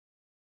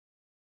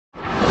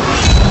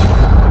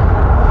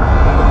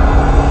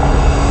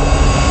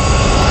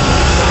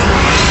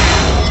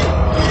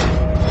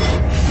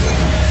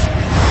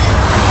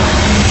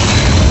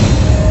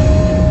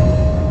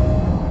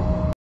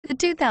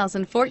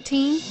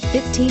2014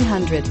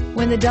 1500.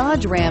 When the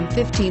Dodge Ram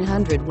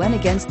 1500 went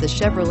against the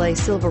Chevrolet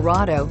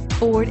Silverado,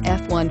 Ford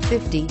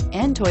F-150,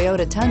 and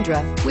Toyota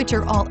Tundra, which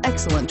are all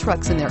excellent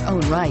trucks in their own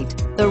right,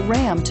 the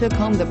Ram took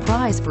home the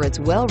prize for its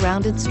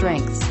well-rounded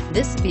strengths.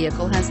 This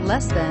vehicle has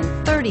less than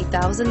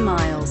 30,000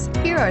 miles.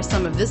 Here are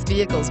some of this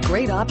vehicle's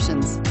great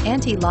options: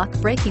 anti-lock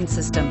braking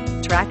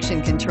system,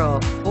 traction control,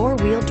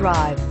 four-wheel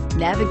drive,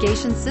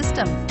 navigation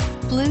system,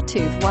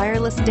 Bluetooth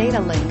wireless data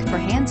link for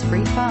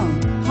hands-free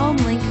phone, home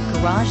link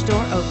garage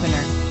door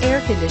opener,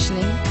 air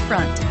conditioning,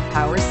 front,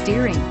 power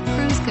steering,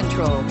 cruise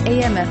control,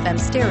 AM/FM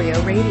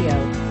stereo radio.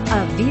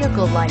 A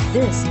vehicle like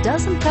this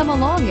doesn't come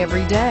along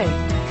every day.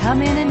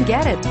 Come in and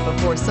get it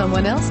before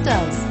someone else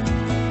does.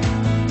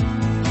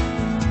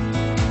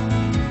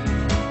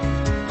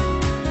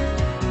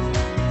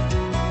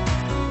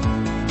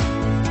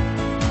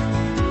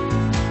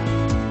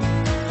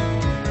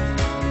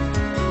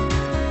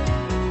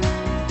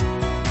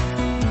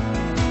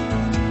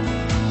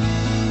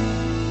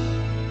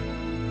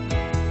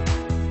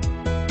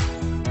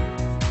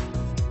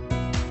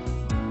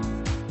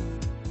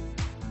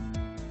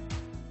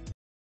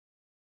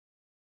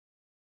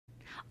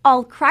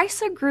 All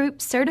Chrysler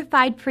Group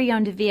certified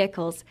pre-owned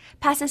vehicles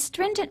pass a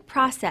stringent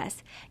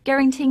process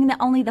guaranteeing that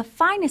only the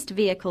finest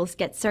vehicles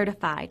get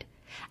certified.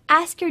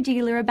 Ask your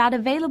dealer about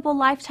available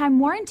lifetime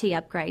warranty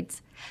upgrades.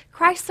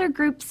 Chrysler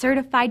Group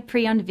certified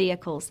pre-owned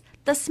vehicles,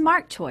 the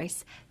smart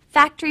choice,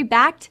 factory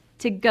backed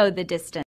to go the distance.